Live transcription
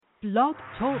Blog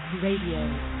Talk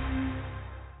Radio.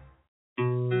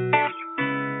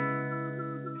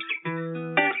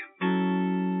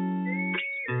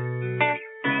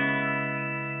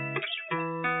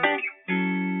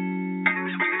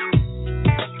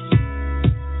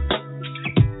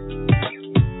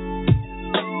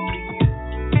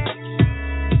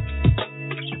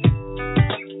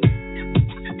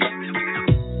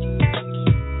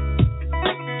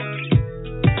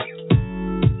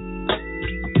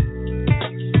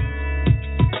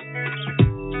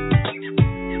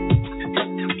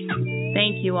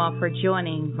 Thank you all for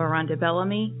joining Veronda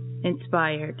Bellamy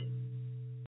Inspired.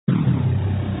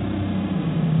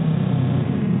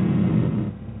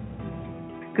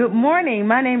 Good morning.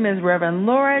 My name is Reverend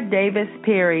Laura Davis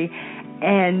Perry,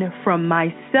 and from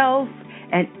myself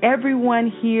and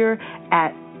everyone here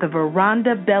at the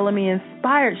Veronda Bellamy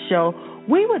Inspired Show,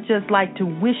 we would just like to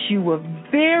wish you a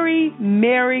very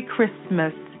Merry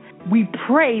Christmas. We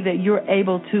pray that you're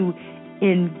able to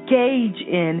engage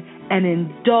in and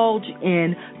indulge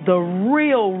in the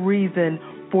real reason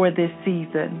for this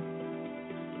season.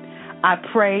 I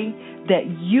pray that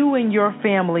you and your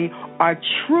family are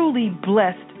truly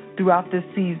blessed throughout this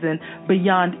season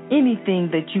beyond anything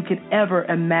that you could ever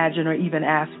imagine or even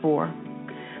ask for.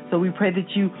 So we pray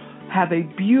that you have a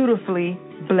beautifully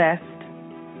blessed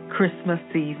Christmas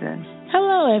season.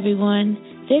 Hello, everyone.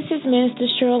 This is Minister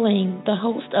Shirlene, the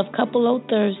host of Couple O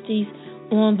Thursdays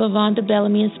on Veronda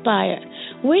Bellamy Inspired,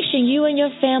 wishing you and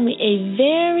your family a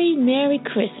very Merry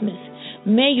Christmas.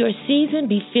 May your season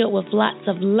be filled with lots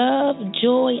of love,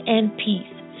 joy, and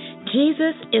peace.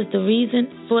 Jesus is the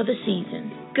reason for the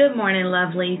season. Good morning,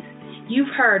 lovelies.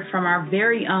 You've heard from our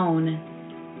very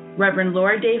own Reverend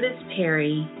Laura Davis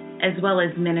Perry, as well as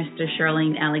Minister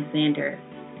Charlene Alexander,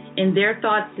 in their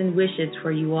thoughts and wishes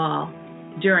for you all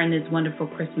during this wonderful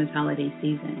Christmas holiday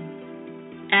season.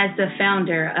 As the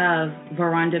founder of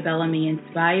Veronda Bellamy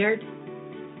Inspired,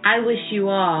 I wish you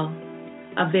all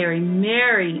a very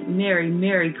merry, merry,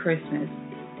 merry Christmas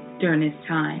during this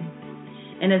time.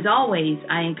 And as always,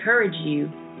 I encourage you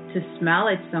to smile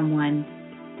at someone,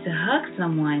 to hug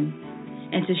someone,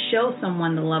 and to show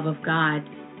someone the love of God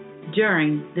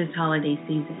during this holiday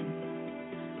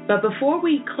season. But before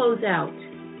we close out,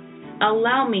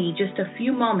 allow me just a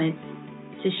few moments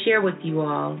to share with you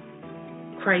all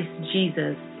Christ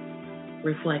Jesus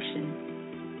reflection.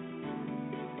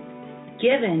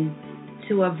 Given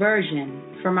to a virgin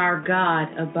from our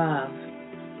God above,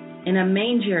 in a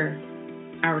manger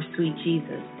our sweet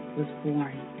Jesus was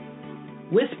born.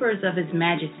 Whispers of his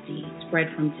majesty spread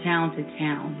from town to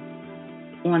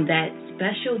town on that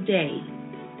special day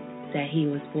that he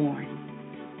was born.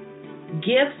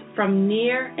 Gifts from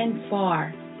near and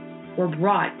far were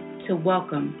brought to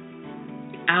welcome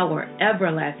our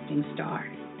everlasting star.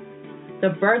 The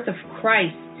birth of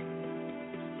Christ,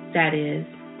 that is.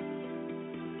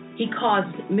 He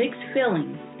caused mixed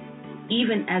feelings,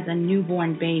 even as a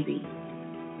newborn baby.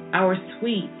 Our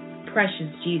sweet, precious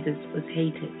Jesus was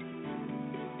hated.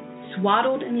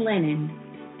 Swaddled in linen,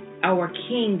 our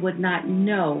King would not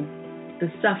know the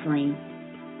suffering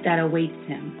that awaits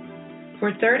him.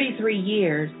 For 33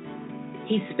 years,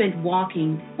 he spent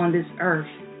walking on this earth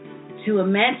to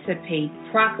emancipate,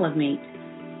 proclamate,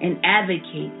 and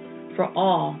advocate for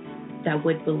all that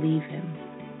would believe him.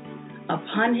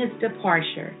 Upon his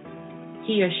departure,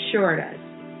 he assured us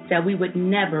that we would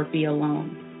never be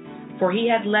alone, for he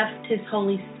had left his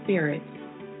Holy Spirit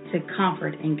to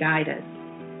comfort and guide us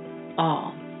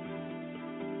all.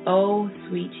 Oh,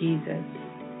 sweet Jesus,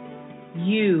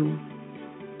 you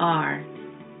are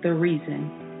the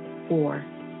reason for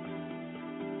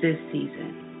this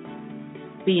season.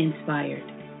 Be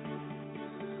inspired.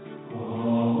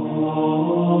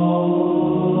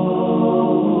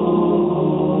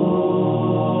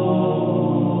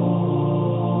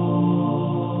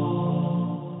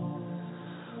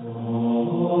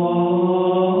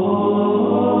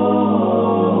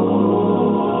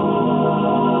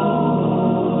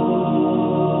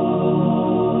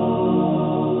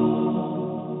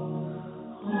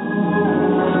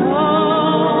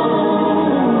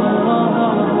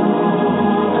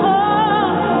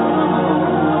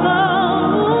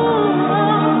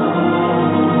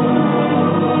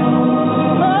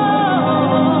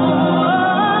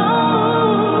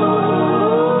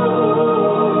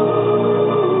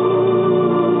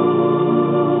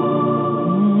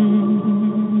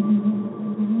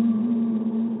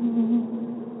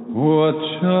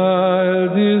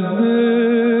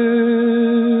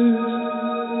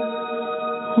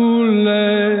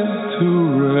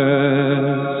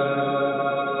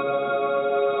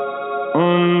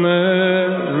 on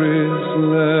Mary's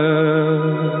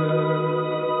lap.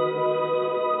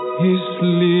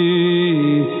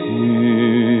 sleeping.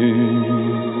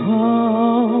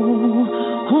 Oh,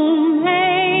 whom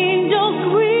angels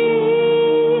greet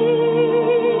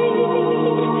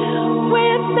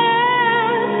with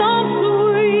anthems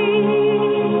sweet,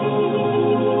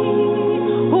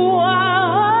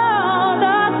 while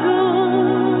the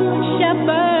good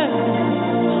shepherd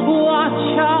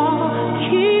watch all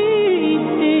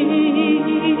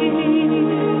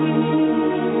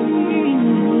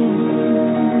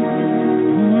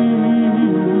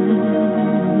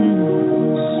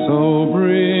so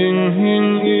bringing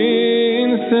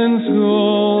incense,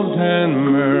 gold, and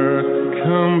myrrh,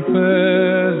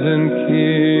 compass and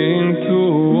king to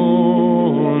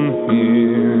own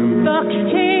him. The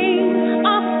King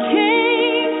of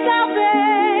Kings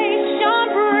salvation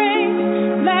brings,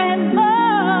 that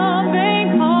loving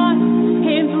heart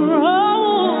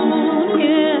enthroned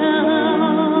him.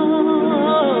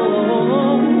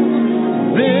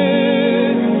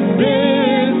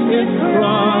 This is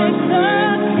Christ the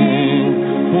King,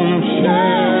 whom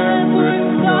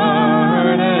shepherds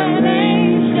guard and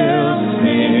angels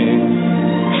sing.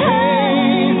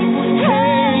 Haste,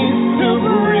 haste to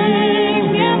bring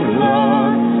him,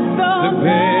 Lord, the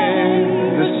babe,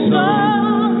 the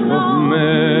Son of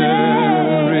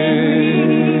Mary.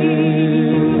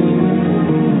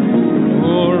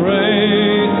 Oh,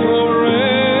 raise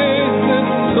the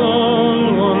song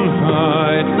on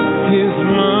high. His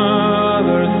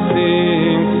mother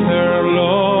sings her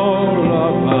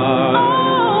lullaby.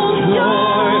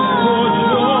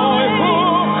 Joy,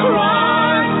 for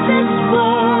Christ is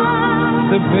born,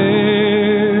 the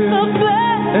babe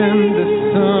and the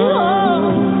Son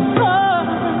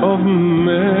of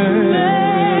Mary.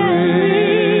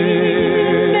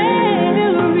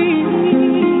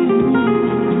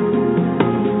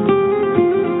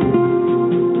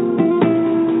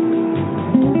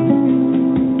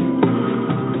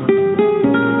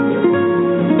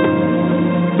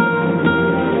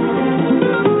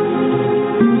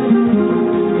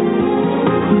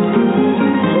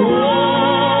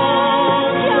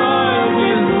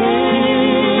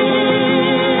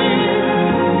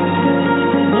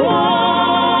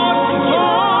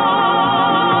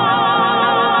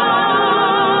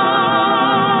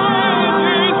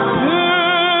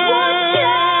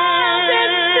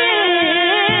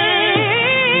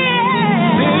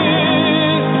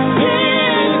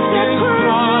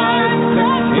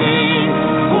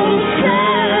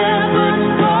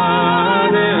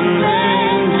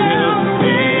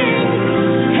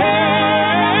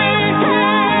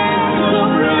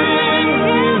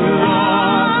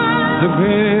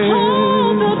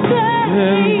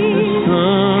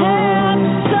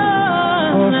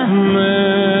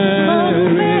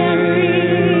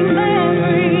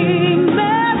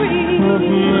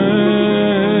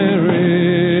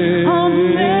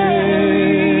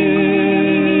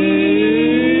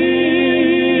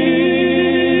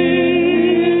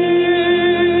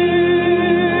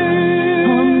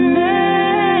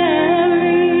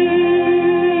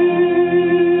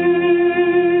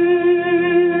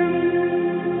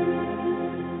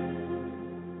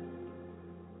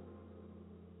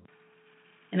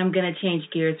 And I'm going to change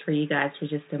gears for you guys for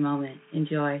just a moment.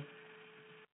 Enjoy.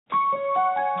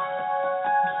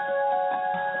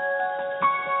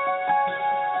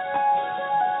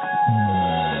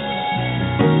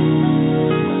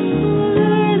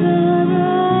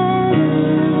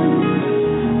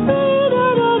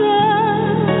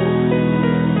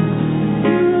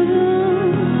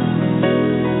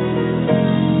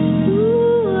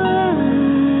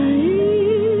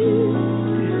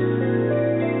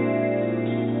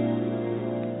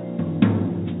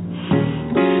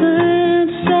 So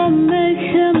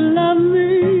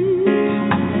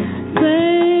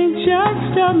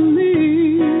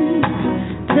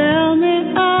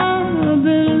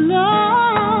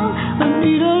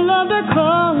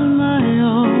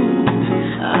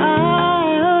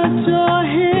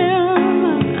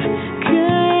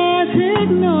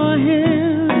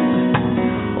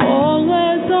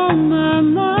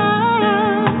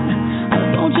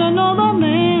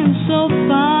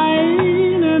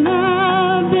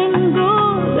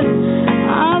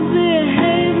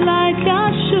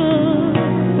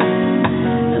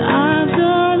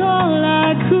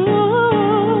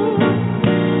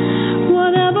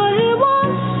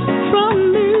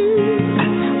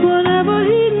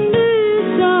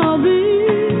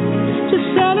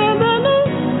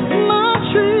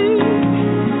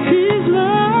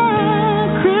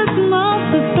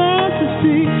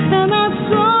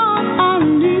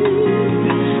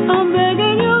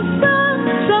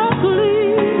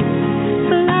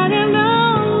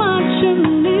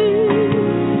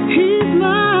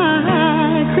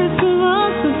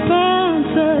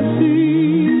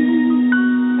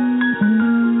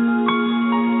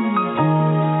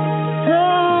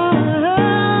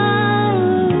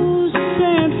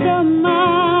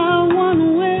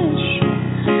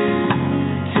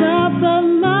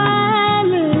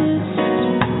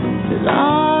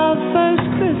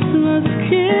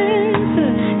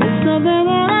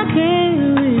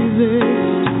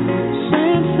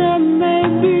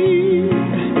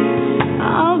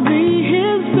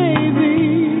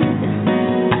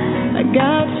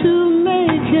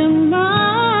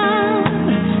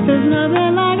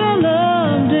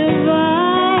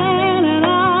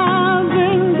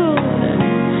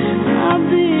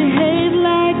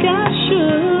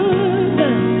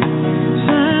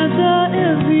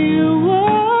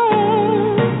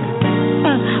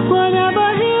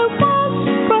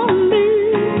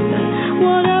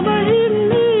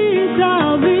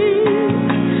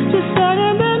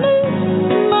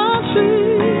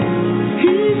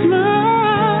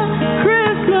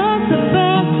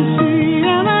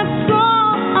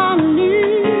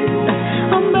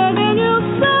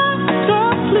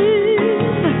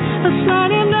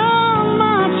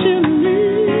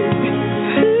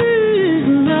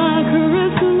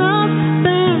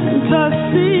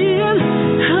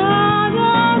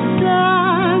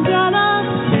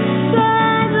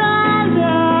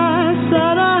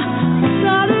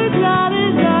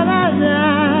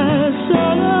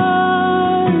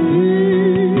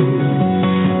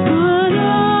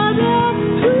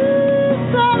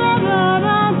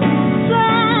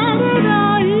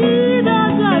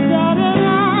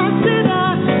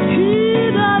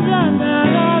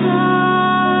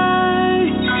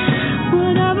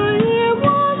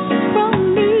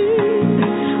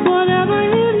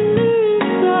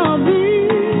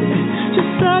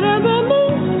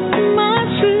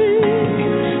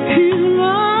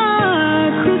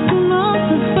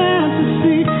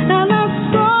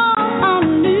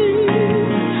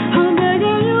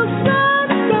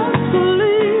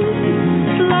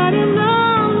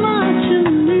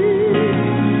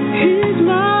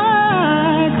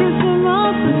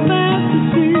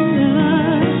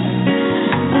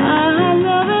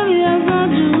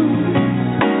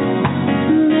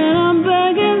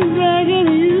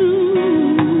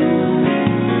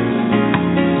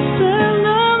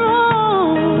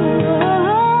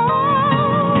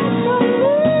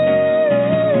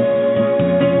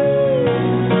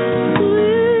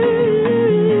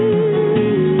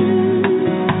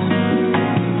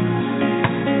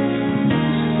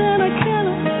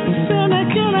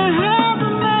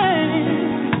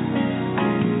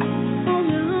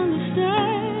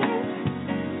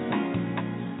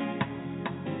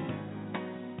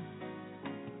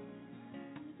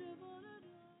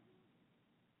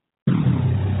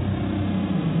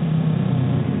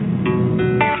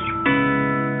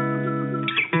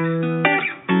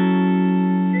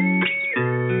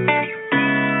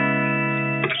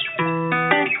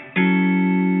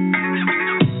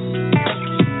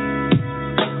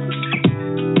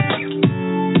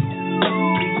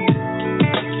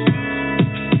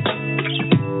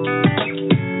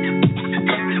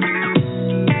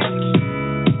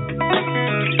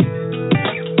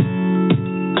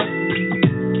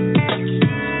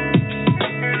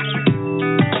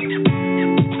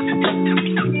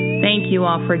you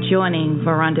all for joining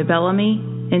Veronda Bellamy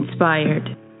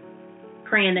Inspired.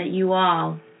 Praying that you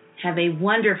all have a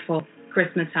wonderful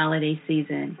Christmas holiday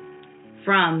season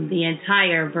from the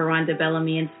entire Veronda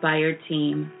Bellamy Inspired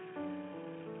team.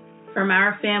 From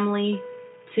our family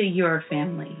to your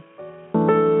family.